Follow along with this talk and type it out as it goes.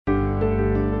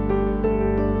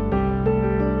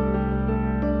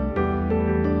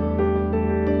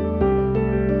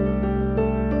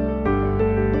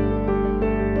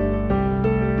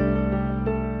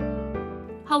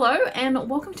Hello and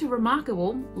welcome to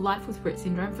Remarkable Life with Rett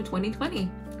Syndrome for 2020.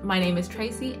 My name is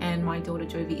Tracy and my daughter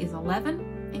Jovi is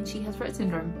 11 and she has Rett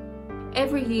Syndrome.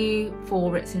 Every year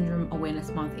for Rett Syndrome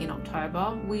Awareness Month in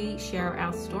October, we share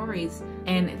our stories,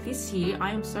 and this year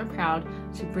I am so proud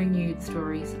to bring you the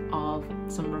stories of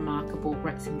some remarkable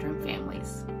Rett Syndrome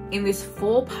families. In this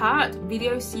 4-part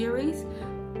video series,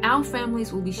 our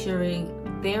families will be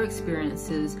sharing their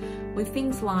experiences with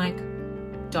things like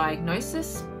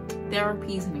diagnosis,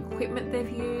 therapies and equipment they've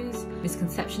used,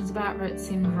 misconceptions about Rett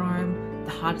Syndrome,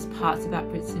 the hardest parts about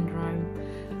Rett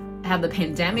Syndrome, how the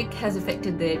pandemic has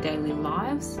affected their daily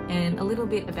lives, and a little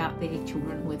bit about their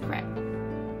children with Rett.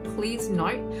 Please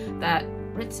note that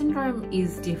Rett Syndrome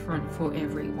is different for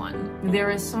everyone. There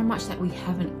is so much that we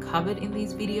haven't covered in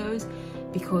these videos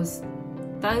because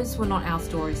those were not our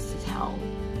stories to tell.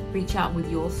 Reach out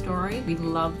with your story. We'd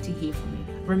love to hear from you.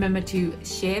 Remember to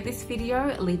share this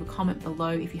video, leave a comment below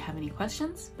if you have any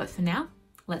questions. But for now,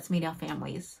 let's meet our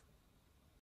families.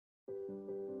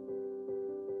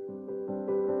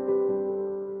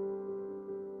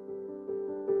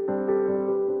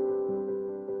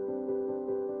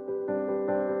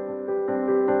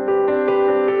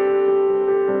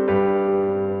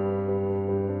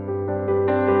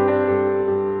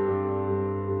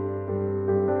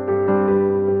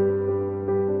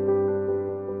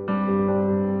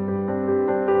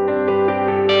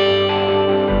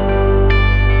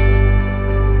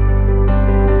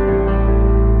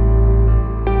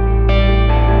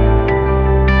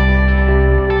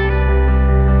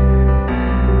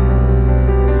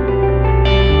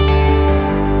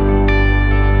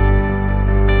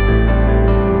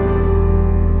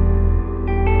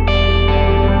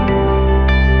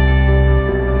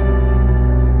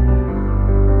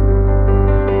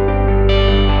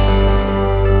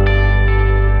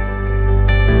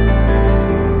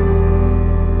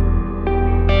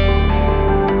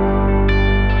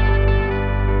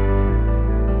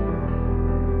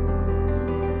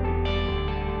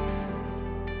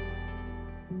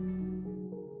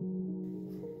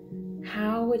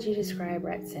 How would you describe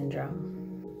Rett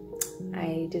syndrome?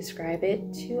 I describe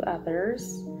it to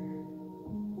others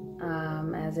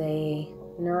as a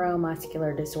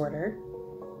neuromuscular disorder.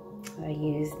 I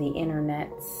use the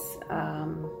internet's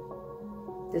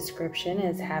description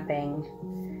as having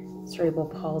cerebral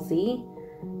palsy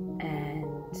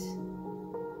and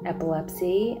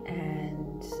epilepsy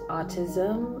and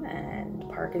autism and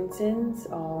Parkinson's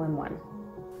all in one.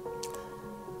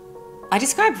 I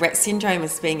describe Rett syndrome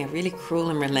as being a really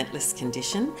cruel and relentless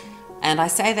condition, and I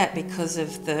say that because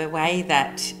of the way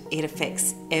that it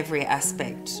affects every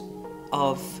aspect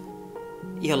of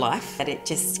your life, that it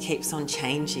just keeps on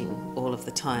changing all of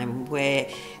the time. Where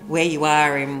you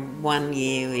are in one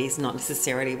year is not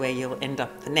necessarily where you'll end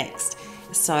up the next.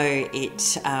 So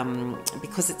it,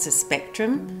 because it's a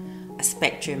spectrum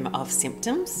of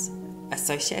symptoms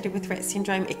associated with Rett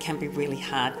syndrome, it can be really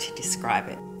hard to describe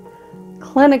it.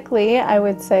 Clinically, I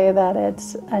would say that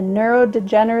it's a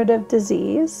neurodegenerative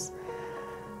disease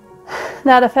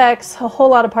that affects a whole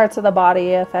lot of parts of the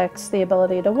body. It affects the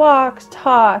ability to walk,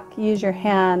 talk, use your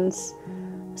hands,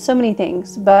 so many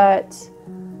things. But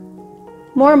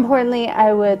more importantly,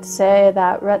 I would say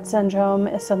that Rett syndrome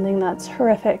is something that's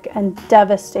horrific and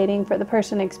devastating for the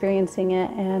person experiencing it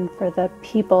and for the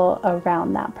people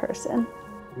around that person.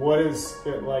 What is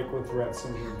it like with Rett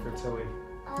syndrome for Tilly?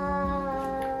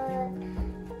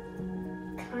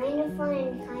 Kind of fun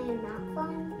and kind of not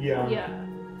fun. Yeah.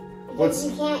 Because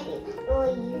you can't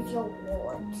really use your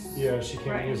words. Yeah, she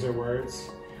can't use her words.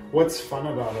 What's fun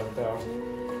about it though?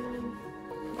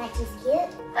 That she's cute.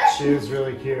 She is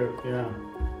really cute, yeah.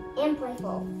 And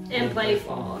playful. And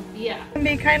playful, yeah. It can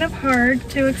be kind of hard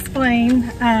to explain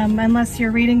unless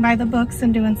you're reading by the books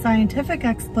and doing scientific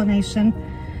explanation.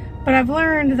 But I've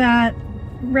learned that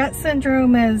Rett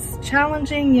syndrome is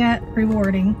challenging yet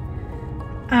rewarding.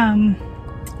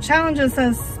 Challenges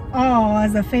us all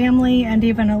as a family and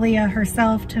even Aaliyah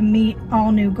herself to meet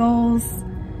all new goals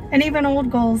and even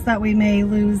old goals that we may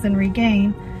lose and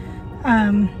regain,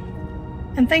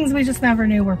 and things we just never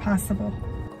knew were possible.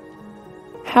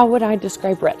 How would I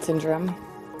describe Rett syndrome?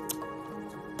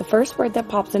 The first word that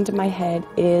pops into my head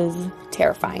is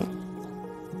terrifying.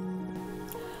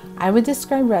 I would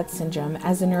describe Rett syndrome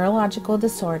as a neurological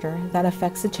disorder that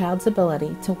affects a child's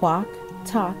ability to walk,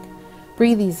 talk,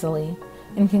 breathe easily,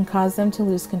 and can cause them to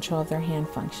lose control of their hand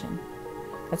function.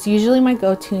 That's usually my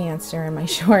go-to answer and my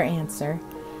short answer.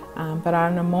 But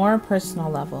on a more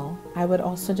personal level, I would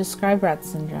also describe Rett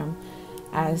syndrome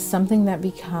as something that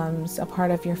becomes a part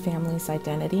of your family's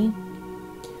identity.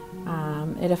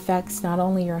 It affects not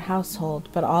only your household,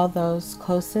 but all those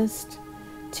closest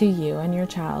to you and your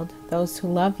child, those who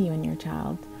love you and your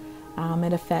child.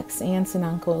 It affects aunts and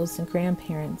uncles and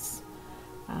grandparents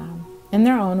in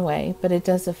their own way, but it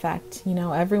does affect,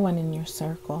 everyone in your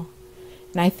circle.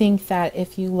 And I think that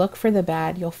if you look for the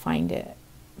bad, you'll find it.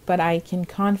 But I can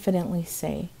confidently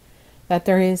say that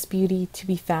there is beauty to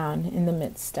be found in the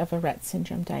midst of a Rett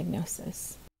syndrome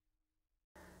diagnosis.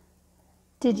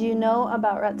 Did you know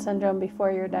about Rett syndrome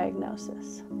before your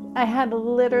diagnosis? I had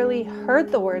literally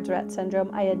heard the words Rett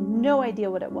syndrome. I had no idea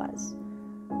what it was,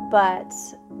 but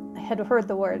I had heard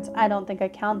the words. I don't think I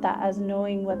count that as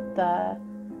knowing what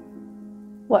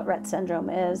Rett syndrome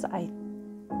is.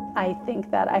 I think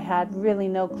that I had really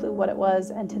no clue what it was,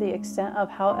 and to the extent of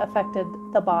how it affected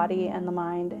the body and the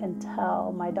mind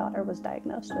until my daughter was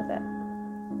diagnosed with it.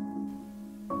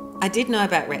 I did know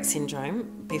about Rett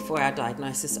syndrome before our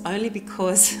diagnosis only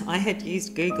because I had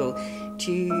used Google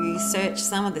to search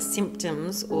some of the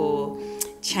symptoms or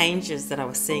changes that I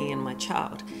was seeing in my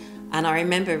child. And I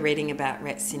remember reading about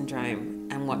Rett syndrome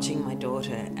and watching my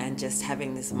daughter and just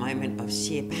having this moment of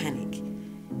sheer panic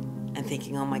and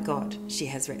thinking, oh my God, she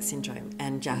has Rett syndrome,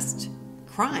 and just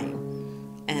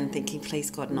crying and thinking, please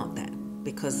God, not that,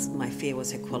 because my fear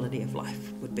was her quality of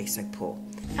life would be so poor.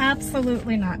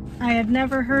 Absolutely not. I had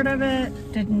never heard of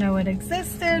it, didn't know it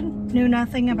existed, knew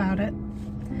nothing about it.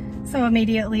 So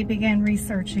immediately began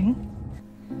researching.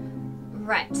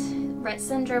 Rett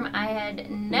syndrome, I had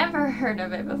never heard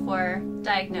of it before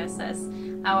diagnosis.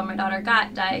 When my daughter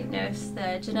got diagnosed,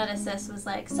 the geneticist was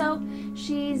like, so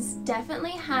she's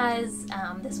definitely has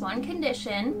this one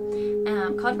condition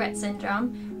called Rett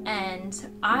syndrome. And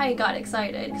I got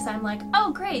excited because I'm like,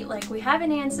 oh great, like we have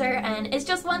an answer and it's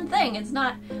just one thing, it's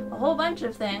not a whole bunch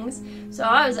of things. So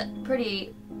I was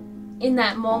pretty, in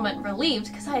that moment,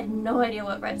 relieved because I had no idea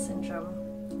what Rett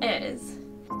syndrome is.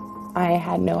 I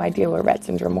had no idea what Rett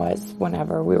syndrome was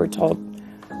whenever we were told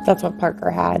that's what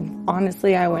Parker had.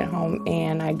 Honestly, I went home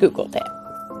and I Googled it.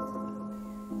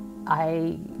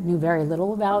 I knew very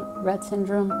little about Rett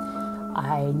syndrome.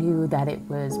 I knew that it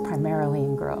was primarily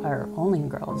in girls, or only in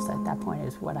girls at that point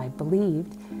is what I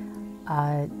believed.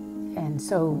 And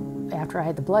so after I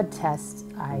had the blood test,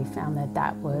 I found that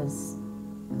that was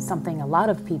something a lot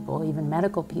of people, even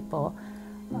medical people,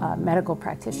 medical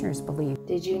practitioners believe.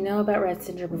 Did you know about Rett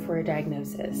syndrome before your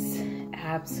diagnosis?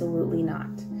 Absolutely not.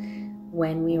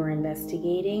 When we were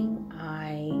investigating,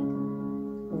 I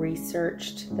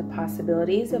researched the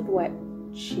possibilities of what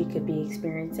she could be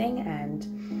experiencing,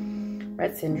 and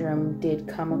Rett syndrome did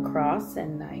come across,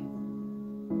 and I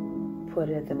put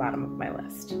it at the bottom of my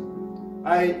list.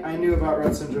 I knew about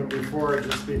Rett syndrome before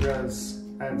just because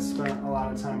I had spent a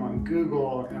lot of time on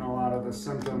Google, and a lot of the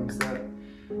symptoms that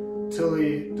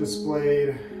Tilly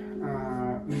displayed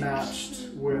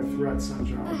matched with Rett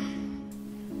syndrome.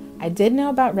 I did know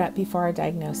about Rett before our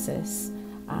diagnosis.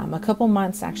 A couple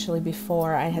months actually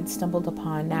before, I had stumbled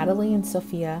upon Natalie and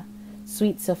Sophia,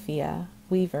 Sweet Sophia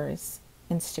Weaver's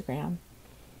Instagram.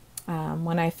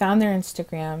 When I found their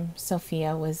Instagram,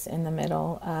 Sophia was in the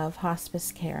middle of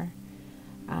hospice care.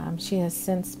 She has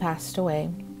since passed away.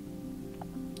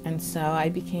 And so I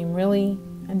became really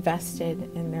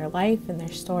invested in their life and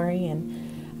their story,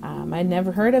 and I'd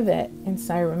never heard of it. And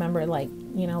so I remember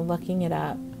looking it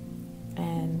up,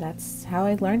 and that's how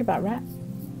I learned about Rett.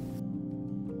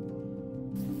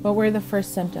 What were the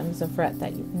first symptoms of Rett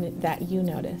that you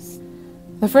noticed?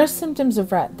 The first symptoms of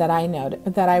Rett that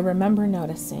I remember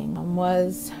noticing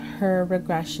was her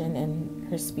regression in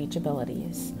her speech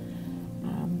abilities.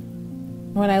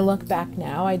 When I look back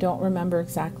now, I don't remember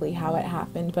exactly how it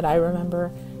happened, but I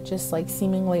remember just like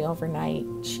seemingly overnight,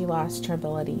 she lost her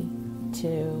ability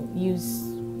to use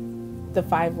the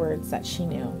 5 words that she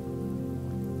knew.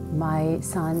 My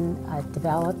son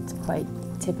developed quite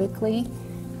typically.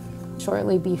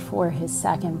 Shortly before his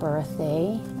 2nd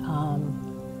birthday,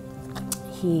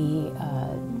 he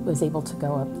was able to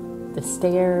go up the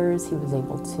stairs, he was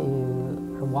able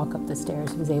to walk up the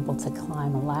stairs, he was able to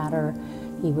climb a ladder,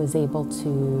 he was able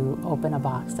to open a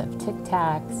box of Tic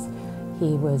Tacs,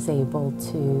 he was able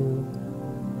to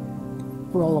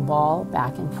roll a ball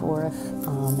back and forth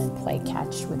and play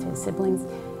catch with his siblings,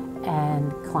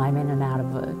 and climb in and out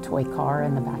of a toy car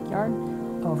in the backyard.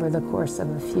 Over the course of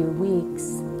a few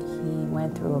weeks, he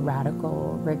went through a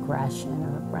radical regression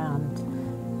of around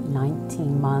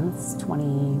 19 months, 20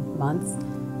 months,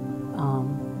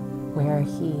 where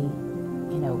he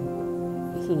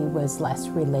was less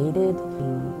related.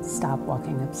 He stopped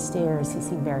walking upstairs. He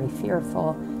seemed very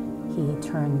fearful. He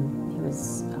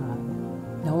was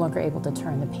no longer able to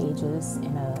turn the pages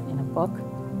in a book.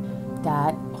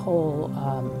 That whole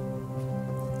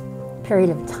period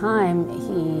of time,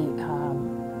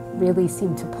 he really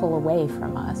seemed to pull away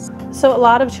from us. So a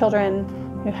lot of children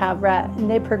who have Rett, and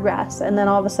they progress, and then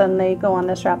all of a sudden they go on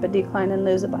this rapid decline and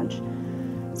lose a bunch.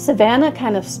 Savannah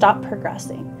kind of stopped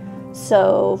progressing.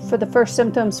 So for the first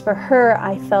symptoms for her,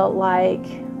 I felt like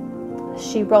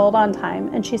she rolled on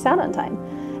time and she sat on time.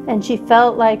 And she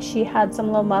felt like she had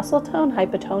some low muscle tone,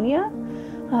 hypotonia,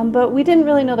 but we didn't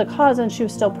really know the cause, and she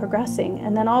was still progressing.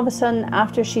 And then all of a sudden,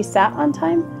 after she sat on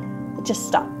time, it just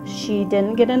stopped. She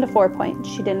didn't get into 4-point,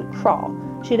 she didn't crawl,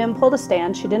 she didn't pull to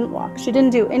stand, she didn't walk, she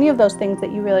didn't do any of those things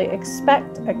that you really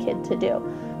expect a kid to do.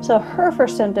 So her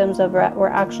first symptoms of Rett were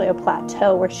actually a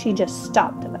plateau where she just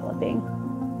stopped developing.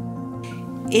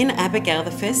 In Abigail,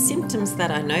 the first symptoms that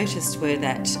I noticed were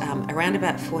that around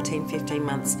about 14, 15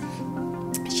 months,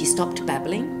 she stopped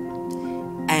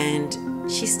babbling and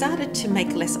she started to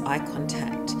make less eye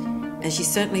contact, and she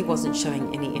certainly wasn't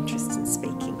showing any interest in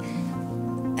speaking.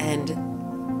 And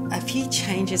a few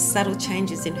changes, subtle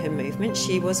changes in her movement.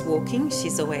 She was walking.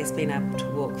 She's always been able to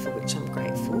walk, for which I'm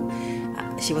grateful.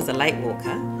 She was a late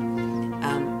walker,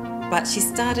 but she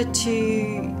started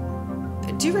to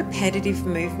do repetitive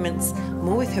movements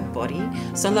more with her body,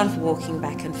 so a lot of walking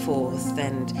back and forth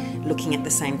and looking at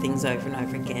the same things over and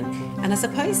over again, and I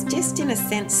suppose just in a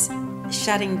sense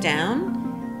shutting down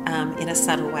in a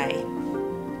subtle way,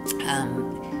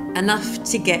 enough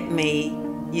to get me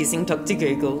using Dr.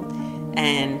 Google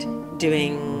and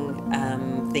doing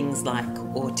things like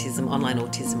autism, online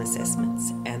autism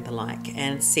assessments and the like,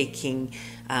 and seeking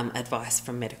advice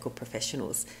from medical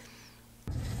professionals.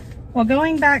 Well,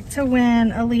 going back to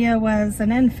when Aaliyah was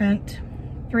an infant,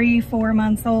 3-4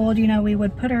 months old, you know, we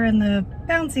would put her in the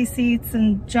bouncy seats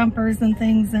and jumpers and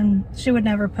things, and she would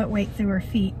never put weight through her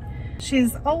feet.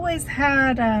 She's always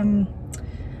had,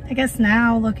 I guess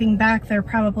now looking back, they're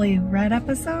probably Rett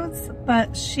episodes,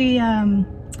 but she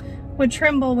would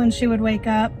tremble when she would wake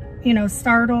up, you know,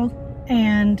 startled,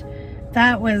 and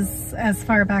that was as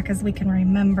far back as we can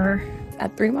remember.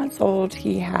 At 3 months old,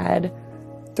 he had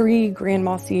 3 grand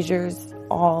mal seizures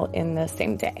all in the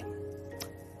same day.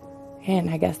 And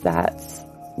I guess that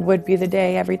would be the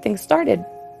day everything started.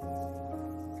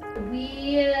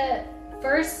 We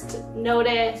first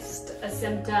noticed a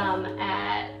symptom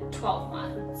at 12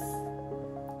 months.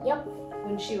 Yep.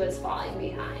 When she was falling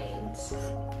behind.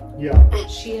 Yeah.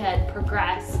 She had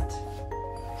progressed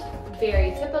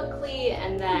very typically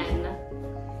and then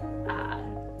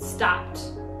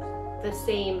stopped the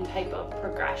same type of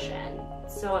progression.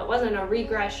 So it wasn't a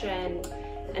regression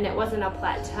and it wasn't a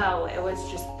plateau, it was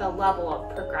just the level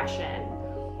of progression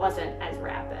wasn't as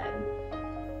rapid.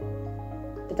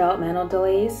 Developmental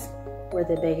delays were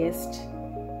the biggest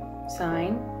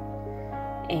sign,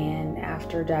 and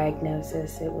after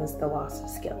diagnosis it was the loss of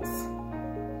skills,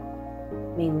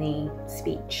 mainly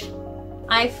speech.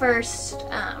 I first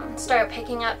started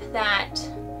picking up that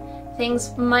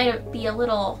things might be a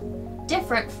little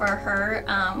different for her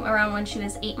around when she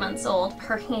was 8 months old.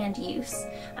 Her hand use,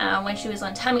 when she was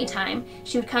on tummy time,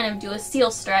 she would kind of do a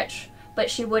seal stretch, but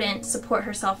she wouldn't support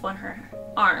herself on her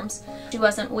arms. She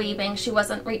wasn't waving, she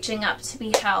wasn't reaching up to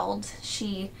be held,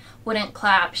 she wouldn't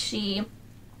clap, she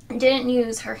didn't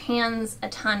use her hands a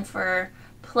ton for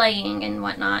playing and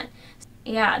whatnot.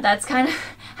 Yeah, that's kind of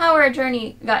how her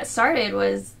journey got started,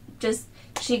 was just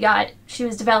she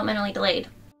was developmentally delayed.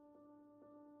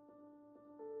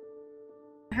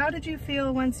 How did you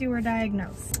feel once you were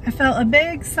diagnosed? I felt a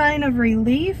big sign of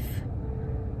relief,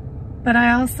 but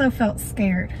I also felt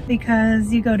scared,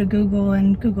 because you go to Google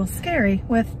and Google's scary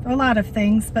with a lot of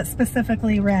things, but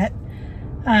specifically Rett.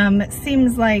 It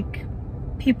seems like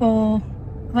a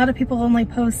lot of people only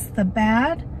post the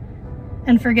bad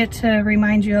and forget to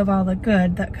remind you of all the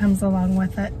good that comes along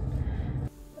with it.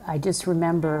 I just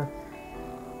remember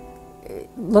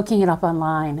looking it up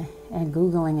online and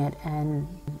Googling it, and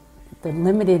the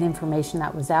limited information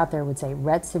that was out there would say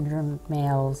Rett syndrome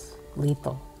males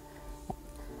lethal.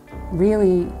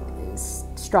 Really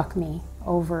struck me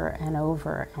over and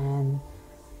over, and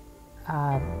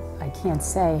I can't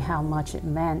say how much it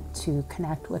meant to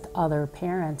connect with other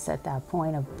parents at that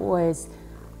point of boys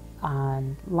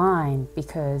online,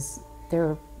 because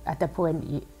at that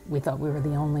point we thought we were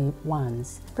the only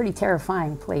ones. Pretty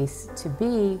terrifying place to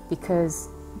be, because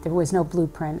there was no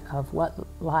blueprint of what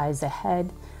lies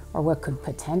ahead or what could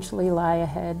potentially lie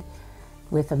ahead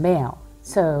with a male.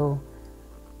 So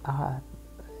it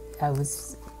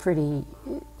was a pretty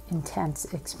intense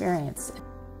experience.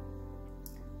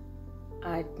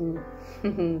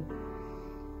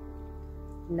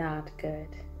 Not good.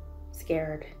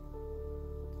 Scared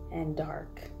and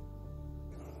dark.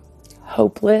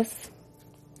 Hopeless.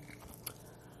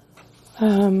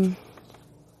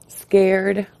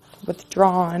 Scared.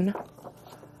 withdrawn.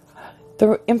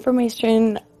 The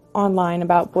information online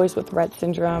about boys with Rett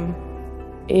syndrome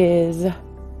is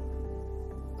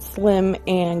slim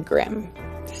and grim.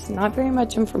 There's not very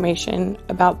much information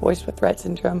about boys with Rett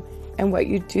syndrome, and what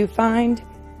you do find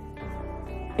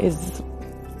is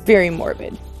very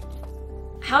morbid.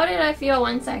 How did I feel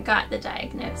once I got the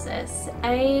diagnosis?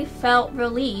 I felt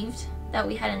relieved that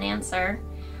we had an answer,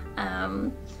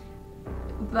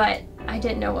 but I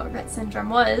didn't know what Rett syndrome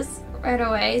was right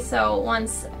away. So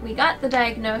once we got the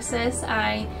diagnosis,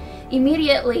 I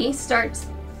immediately start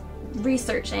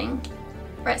researching.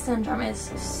 Rett syndrome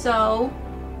is so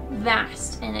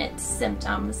vast in its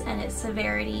symptoms and its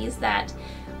severities that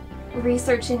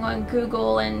researching on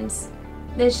Google, and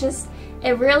it's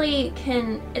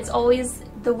always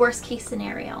the worst case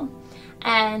scenario.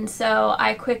 And so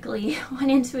I quickly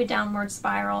went into a downward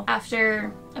spiral.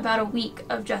 After about a week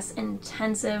of just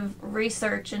intensive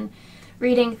research and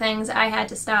reading things, I had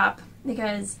to stop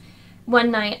because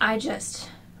one night I just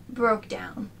broke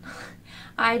down.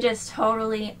 I just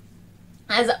totally,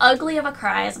 as ugly of a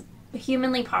cry as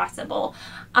humanly possible,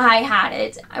 I had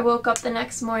it. I woke up the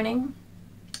next morning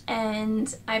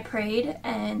and I prayed,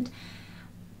 and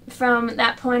from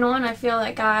that point on, I feel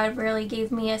like God really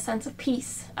gave me a sense of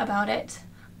peace about it.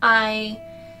 I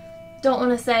don't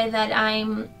want to say that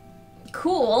I'm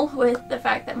cool with the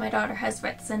fact that my daughter has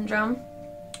Rett syndrome,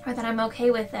 or that I'm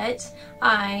okay with it.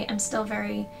 I am still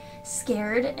very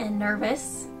scared and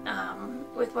nervous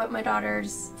with what my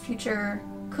daughter's future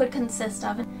could consist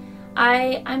of.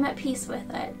 I'm at peace with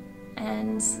it,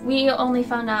 and we only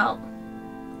found out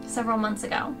several months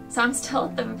ago, so I'm still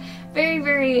at the very,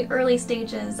 very early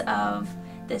stages of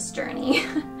this journey.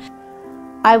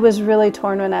 I was really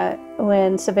torn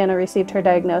when Savannah received her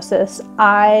diagnosis.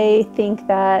 I think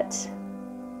that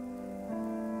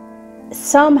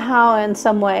somehow, in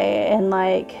some way, and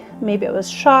like maybe it was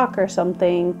shock or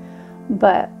something,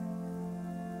 but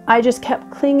I just kept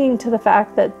clinging to the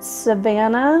fact that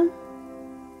Savannah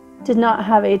did not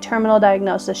have a terminal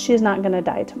diagnosis. She's not going to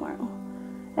die tomorrow.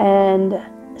 And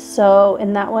so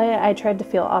in that way, I tried to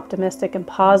feel optimistic and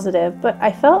positive, but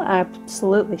I felt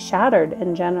absolutely shattered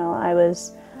in general. I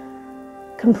was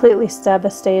completely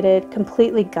devastated,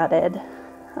 completely gutted.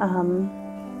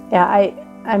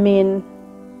 I mean,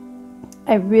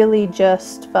 I really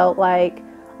just felt like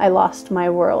I lost my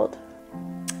world.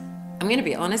 I'm going to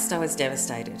be honest, I was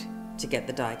devastated to get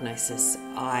the diagnosis.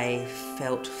 I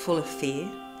felt full of fear,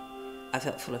 I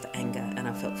felt full of anger, and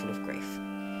I felt full of grief.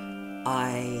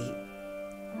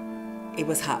 It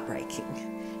was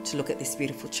heartbreaking to look at this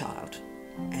beautiful child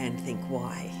and think,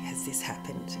 why has this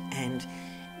happened? And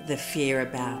the fear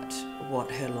about what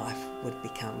her life would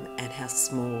become and how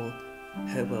small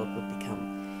her world would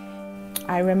become.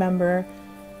 I remember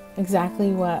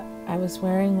exactly what I was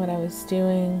wearing, what I was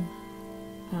doing,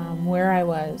 where I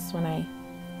was when I,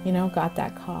 got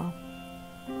that call.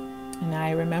 And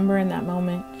I remember in that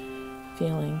moment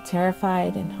feeling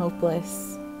terrified and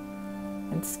hopeless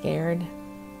and scared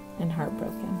and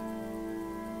heartbroken.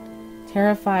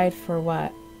 Terrified for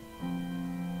what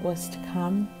was to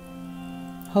come,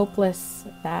 hopeless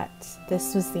that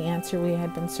this was the answer we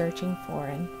had been searching for,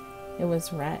 and it was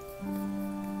Rett.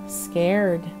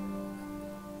 Scared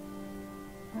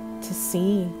to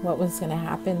see what was going to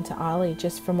happen to Ollie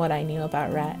just from what I knew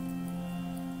about Rett.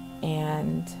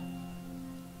 And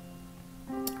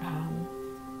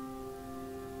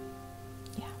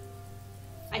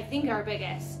I think our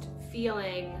biggest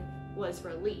feeling was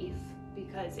relief,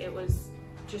 because it was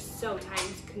just so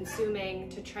time consuming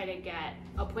to try to get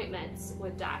appointments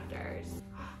with doctors.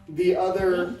 The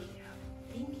other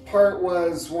part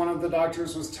was one of the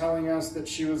doctors was telling us that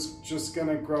she was just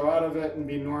gonna grow out of it and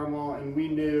be normal, and we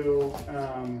knew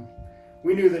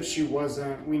that she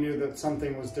wasn't. We knew that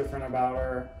something was different about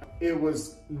her. It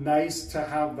was nice to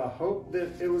have the hope that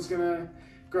it was gonna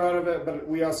grow out of it, but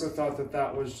we also thought that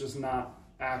that was just not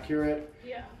accurate.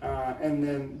 Yeah. And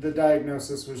then the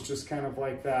diagnosis was just kind of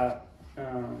like that,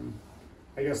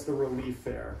 I guess the relief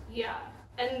there. Yeah,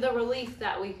 and the relief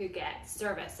that we could get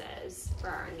services for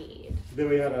our need. That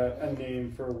we had a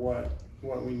name for what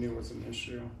we knew was an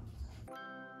issue.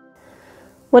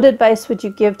 What advice would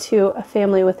you give to a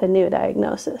family with a new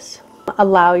diagnosis?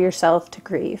 Allow yourself to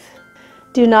grieve.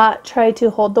 Do not try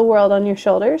to hold the world on your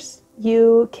shoulders.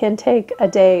 You can take a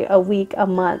day, a week, a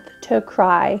month to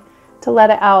cry, to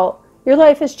let it out. Your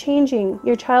life is changing.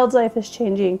 Your child's life is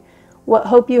changing. What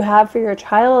hope you have for your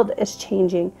child is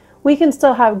changing. We can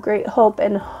still have great hope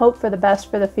and hope for the best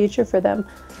for the future for them.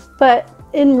 But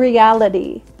in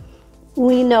reality,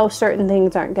 we know certain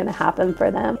things aren't going to happen for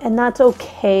them. And that's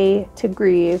okay to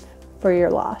grieve for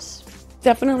your loss.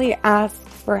 definitely ask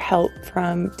for help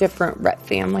from different Rett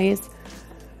families,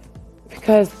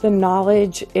 because the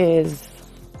knowledge is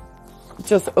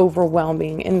just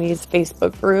overwhelming in these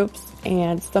Facebook groups,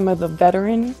 and some of the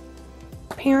veteran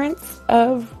parents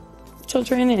of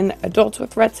children and adults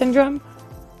with Rett syndrome,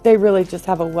 they really just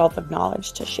have a wealth of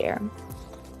knowledge to share.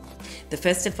 The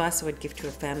first advice I would give to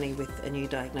a family with a new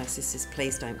diagnosis is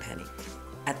please don't panic.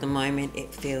 At the moment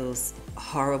it feels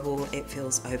horrible, it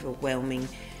feels overwhelming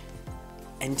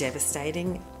and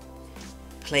devastating.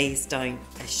 Please don't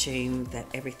assume that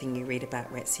everything you read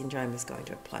about Rett syndrome is going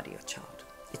to apply to your child.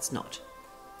 It's not.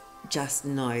 Just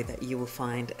know that you will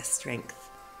find a strength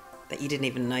that you didn't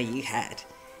even know you had.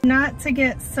 Not to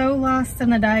get so lost in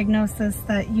the diagnosis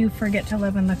that you forget to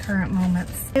live in the current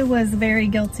moments. I was very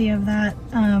guilty of that.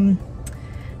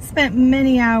 Spent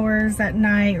many hours at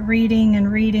night reading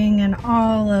and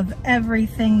all of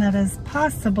everything that is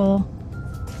possible.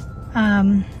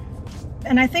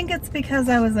 And I think it's because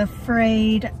I was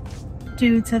afraid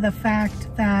due to the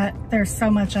fact that there's so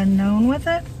much unknown with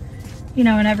it. You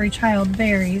know, and every child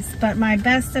varies, but my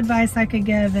best advice I could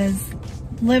give is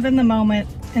live in the moment,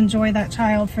 enjoy that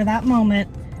child for that moment,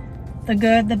 the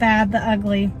good, the bad, the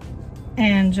ugly,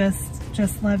 and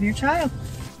just love your child.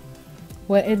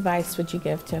 What advice would you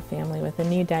give to a family with a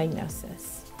new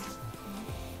diagnosis?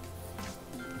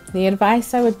 The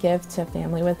advice I would give to a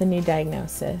family with a new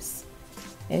diagnosis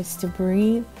is to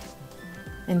breathe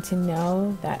and to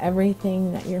know that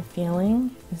everything that you're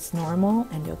feeling is normal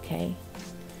and okay.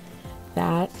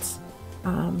 That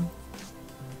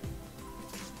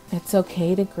it's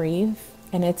okay to grieve,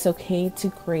 and it's okay to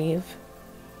grieve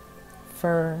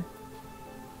for,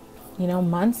 you know,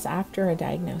 months after a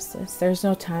diagnosis. There's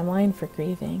no timeline for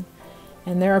grieving.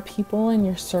 And there are people in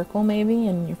your circle maybe,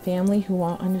 in your family, who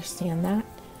won't understand that.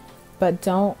 But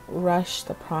don't rush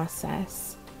the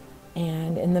process.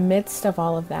 And in the midst of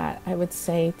all of that, I would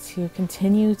say to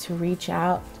continue to reach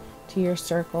out to your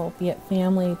circle, be it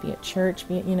family, be it church,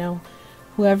 be it, you know,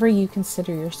 whoever you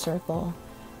consider your circle,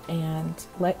 and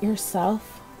let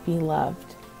yourself be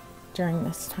loved during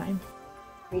this time.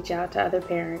 Reach out to other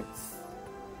parents,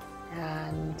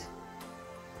 and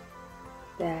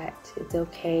that it's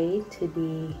okay to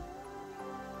be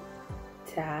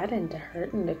sad and to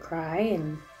hurt and to cry,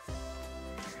 and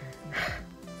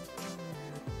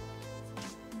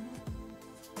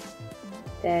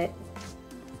that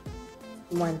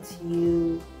once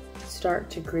you start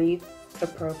to grieve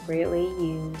appropriately,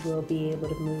 you will be able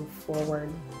to move forward.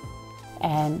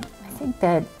 And I think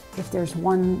that if there's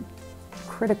one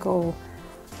critical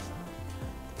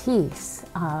piece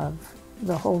of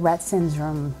the whole Rett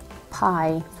syndrome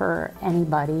pie for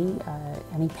anybody,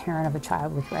 any parent of a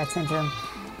child with Rett syndrome,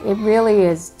 it really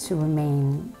is to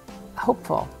remain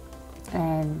hopeful.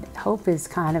 And hope is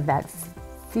kind of that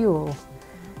fuel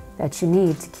that you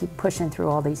need to keep pushing through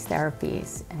all these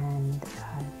therapies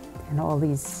and all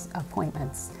these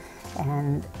appointments.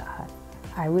 And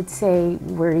I would say,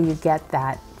 where do you get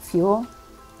that fuel?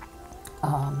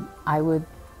 I would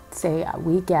say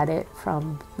we get it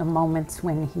from the moments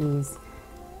when he's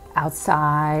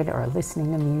outside or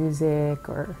listening to music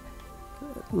or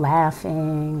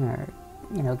laughing or,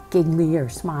 you know, giggly or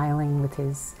smiling with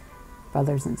his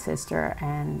brothers and sister.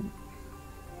 And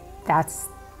that's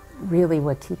really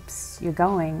what keeps you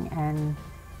going. And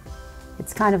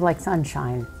it's kind of like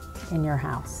sunshine in your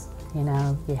house. You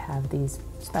know, you have these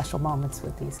special moments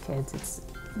with these kids. It's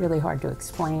really hard to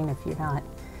explain if you're not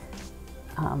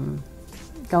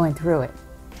going through it,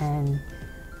 and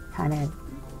kind of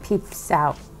peeps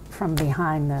out from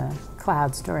behind the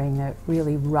clouds during the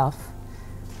really rough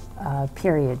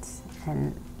periods,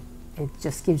 and it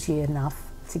just gives you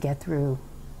enough to get through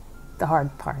the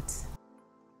hard parts.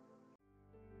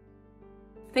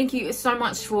 Thank you so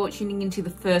much for tuning into the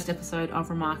first episode of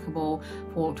Remarkable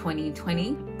for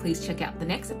 2020. Please check out the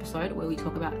next episode where we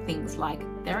talk about things like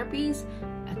therapies,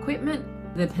 equipment,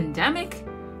 the pandemic,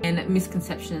 and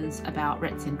misconceptions about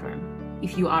Rett syndrome.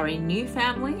 If you are a new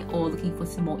family or looking for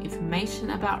some more information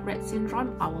about Rett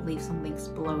syndrome, I will leave some links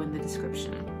below in the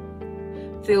description.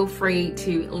 Feel free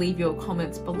to leave your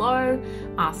comments below,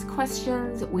 ask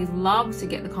questions. We love to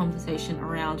get the conversation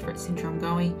around Rett syndrome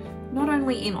going, not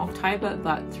only in October,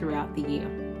 but throughout the year.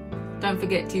 Don't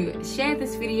forget to share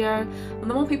this video. And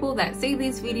the more people that see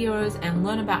these videos and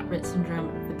learn about Rett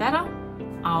syndrome, the better.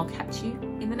 I'll catch you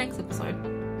in the next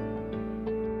episode.